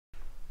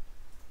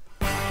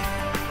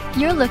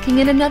You're looking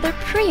at another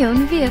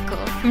pre-owned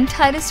vehicle from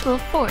Titus Ford,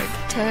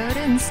 Toyota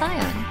and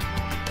Scion.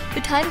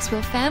 The Titus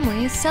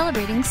family is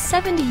celebrating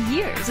 70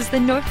 years as the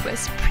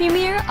Northwest's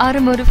premier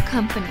automotive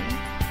company.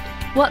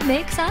 What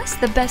makes us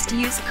the best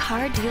used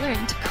car dealer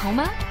in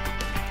Tacoma?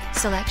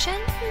 Selection?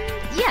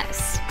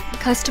 Yes.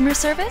 Customer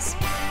service?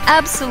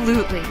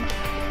 Absolutely.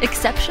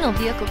 Exceptional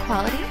vehicle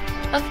quality?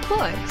 Of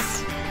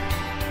course.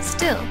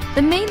 Still,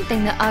 the main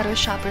thing that auto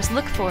shoppers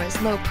look for is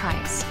low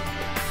price.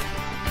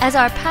 As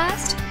our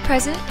past,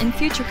 present, and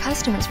future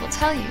customers will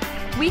tell you,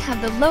 we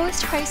have the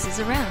lowest prices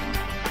around.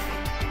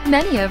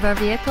 Many of our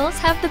vehicles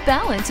have the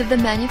balance of the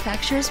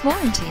manufacturer's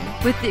warranty,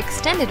 with the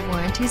extended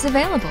warranties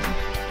available.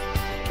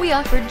 We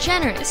offer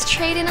generous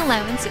trade-in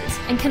allowances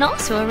and can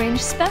also arrange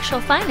special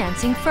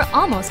financing for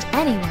almost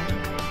anyone.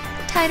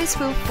 Titus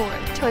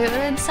Ford,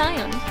 Toyota and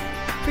Scion.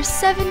 For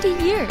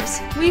 70 years,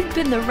 we've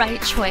been the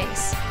right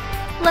choice.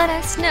 Let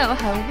us know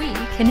how we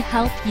can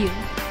help you.